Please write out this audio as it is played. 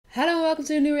welcome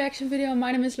to a new reaction video.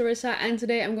 My name is Larissa and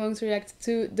today I'm going to react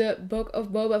to the Book of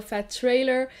Boba Fett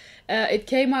trailer. It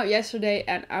came out yesterday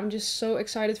and I'm just so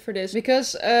excited for this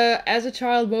because as a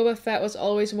child Boba Fett was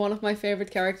always one of my favorite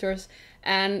characters,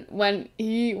 and when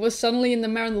he was suddenly in the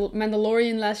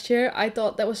Mandalorian last year I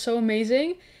thought that was so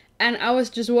amazing, and I was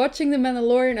just watching the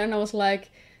Mandalorian and I was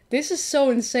like, this is so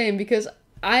insane, because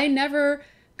I never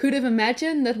could have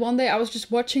imagined that one day I was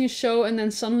just watching a show and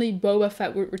then suddenly Boba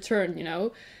Fett would return, you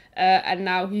know? And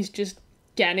now he's just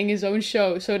getting his own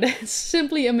show, so that's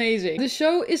simply amazing. The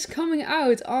show is coming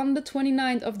out on the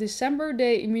 29th of December.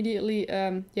 They immediately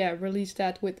released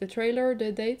that with the trailer,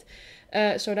 the date.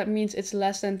 So that means it's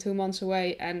less than 2 months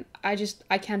away, and I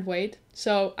can't wait.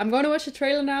 So I'm going to watch the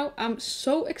trailer now. I'm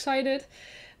so excited.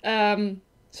 So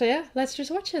yeah, let's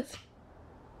just watch it.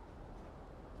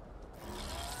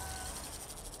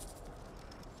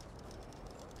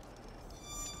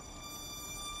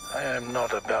 I am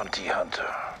not a bounty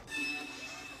hunter.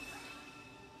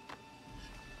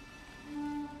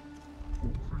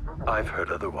 I've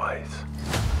heard otherwise.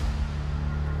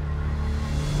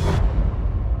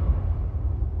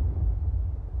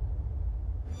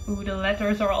 Ooh, the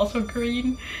letters are also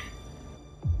green.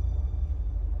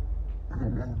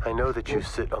 I know that you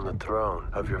sit on the throne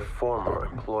of your former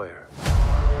employer.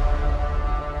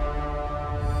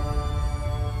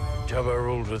 Jhpat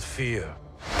ruled with fear.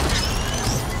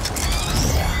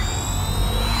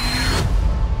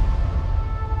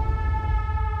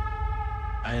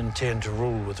 I intend to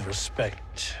rule with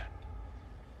respect.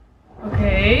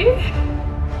 Okay.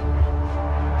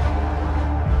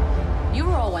 You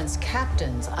were all once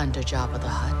captains under Jabba the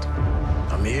Hutt.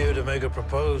 I'm here to make a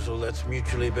proposal that's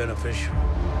mutually beneficial.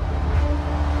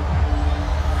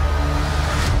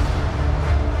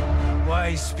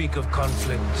 Why speak of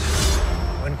conflict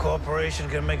when cooperation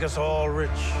can make us all rich?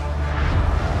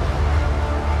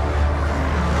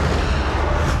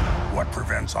 What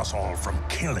prevents us all from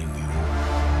killing you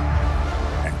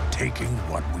and taking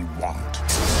what we want?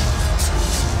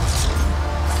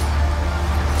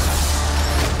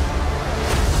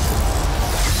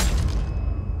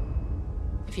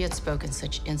 If you had spoken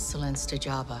such insolence to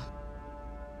Jabba,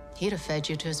 he'd have fed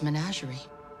you to his menagerie.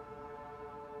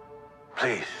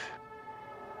 Please,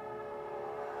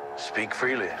 speak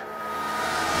freely.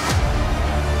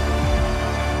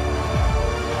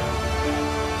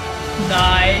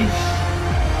 Nice.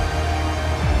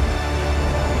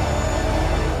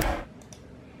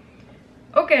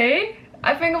 Okay,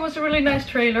 I think it was a really nice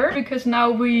trailer because now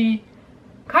we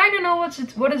kind of know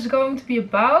what it's going to be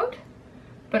about.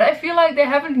 But I feel like they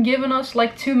haven't given us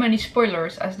like too many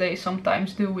spoilers as they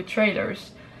sometimes do with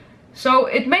trailers. So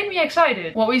it made me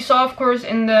excited. What we saw, of course,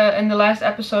 in the last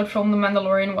episode from The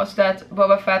Mandalorian was that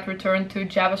Boba Fett returned to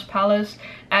Jabba's palace,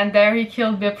 and there he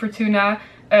killed Bib Fortuna,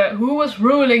 who was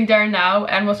ruling there now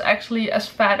and was actually as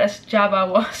fat as Jabba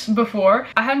was before.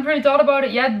 I hadn't really thought about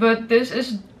it yet, but this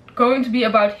is going to be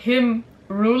about him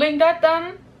ruling that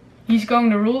then. He's going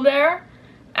to rule there.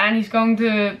 And he's going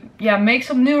to, make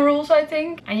some new rules, I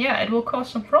think. And yeah, it will cause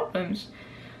some problems.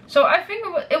 So I think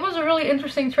it was a really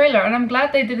interesting trailer. And I'm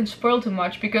glad they didn't spoil too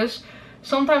much. Because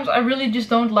sometimes I really just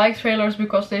don't like trailers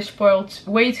because they spoiled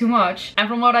way too much. And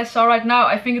from what I saw right now,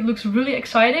 I think it looks really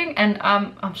exciting. And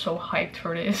I'm so hyped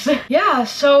for this. Yeah,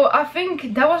 so I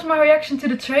think that was my reaction to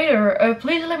the trailer.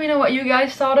 Please let me know what you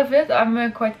guys thought of it.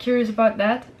 I'm quite curious about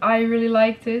that. I really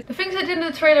liked it. The things I did in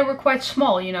the trailer were quite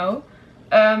small, you know.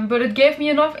 But it gave me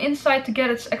enough insight to get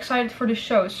excited for the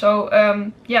show. So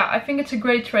yeah, I think it's a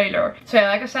great trailer. So yeah,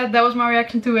 like I said, that was my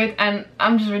reaction to it. And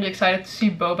I'm just really excited to see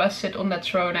Boba sit on that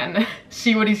throne and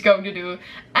see what he's going to do.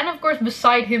 And of course,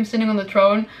 beside him sitting on the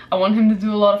throne, I want him to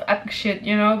do a lot of epic shit,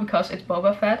 you know, because it's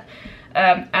Boba Fett.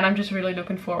 And I'm just really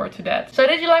looking forward to that. So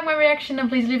did you like my reaction? Then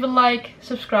please leave a like,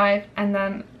 subscribe. And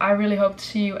then I really hope to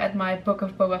see you at my Book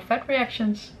of Boba Fett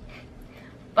reactions.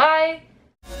 Bye!